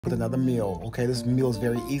With another meal, okay? This meal is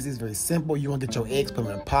very easy, it's very simple. You're gonna get your eggs, put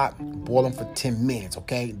them in a pot, boil them for 10 minutes,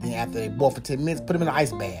 okay? Then after they boil for 10 minutes, put them in an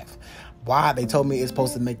ice bath. Why? They told me it's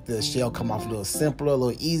supposed to make the shell come off a little simpler, a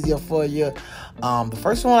little easier for you. The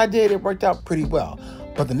first one I did, it worked out pretty well.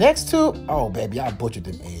 But the next two, oh baby, I butchered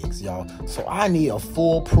them eggs, y'all. So I need a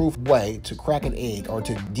foolproof way to crack an egg or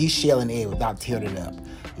to de-shell an egg without tearing it up.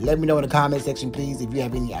 Let me know in the comment section, please, if you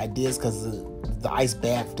have any ideas, because the ice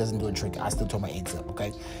bath doesn't do a trick. I still tore my eggs up,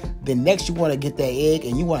 okay? Then next, you want to get that egg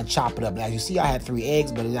and you want to chop it up. Now, you see I had 3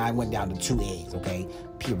 eggs, but then I went down to 2 eggs, okay?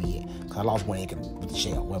 Period. Because I lost 1 egg with the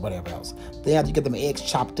shell or whatever else. Then after you get them eggs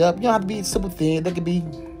chopped up, you don't have to be super thin. They can be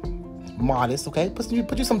modest, okay? Put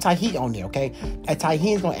you some tahini on there, okay? That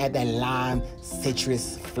tahini is going to add that lime,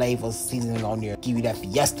 citrus flavor seasoning on there. Give you that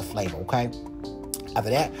fiesta flavor, okay? After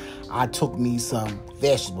that, I took me some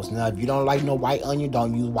vegetables. Now, if you don't like no white onion,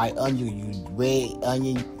 don't use white onion. Use red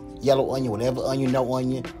onion, yellow onion, whatever onion, no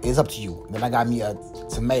onion. It's up to you. Then I got me a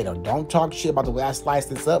tomato. Don't talk shit about the way I slice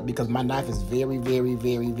this up because my knife is very, very,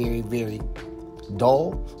 very, very, very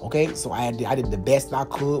dull. Okay, so I did the best I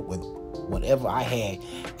could with whatever I had,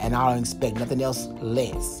 and I don't expect nothing else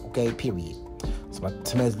less. Okay, period. So my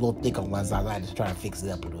tomato's a little thick on one side. I had to try to fix it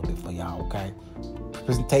up a little bit for y'all. Okay.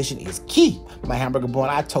 Presentation is key. My hamburger bun,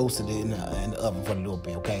 I toasted it in the oven for a little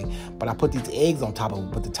bit, okay? But I put these eggs on top of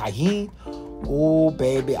it with the tahini. Oh,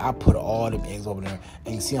 baby, I put all them eggs over there,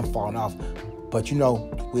 and you see them falling off. But you know,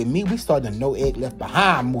 with me, we started the no egg left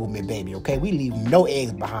behind movement, baby, okay? We leave no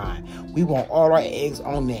eggs behind. We want all our eggs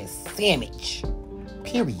on that sandwich,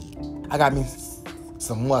 period. I got me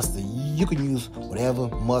some mustard. You can use whatever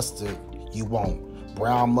mustard you want.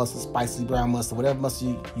 Brown mustard, spicy brown mustard, whatever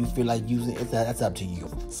mustard you feel like using, that's up to you.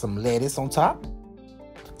 Some lettuce on top,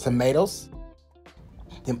 tomatoes,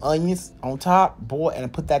 them onions on top, boy,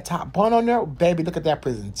 and put that top bun on there. Baby, look at that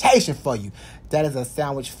presentation for you. That is a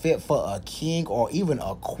sandwich fit for a king or even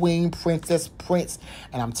a queen, princess, prince.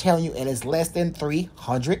 And I'm telling you, and it's less than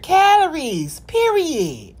 300 calories,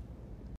 period.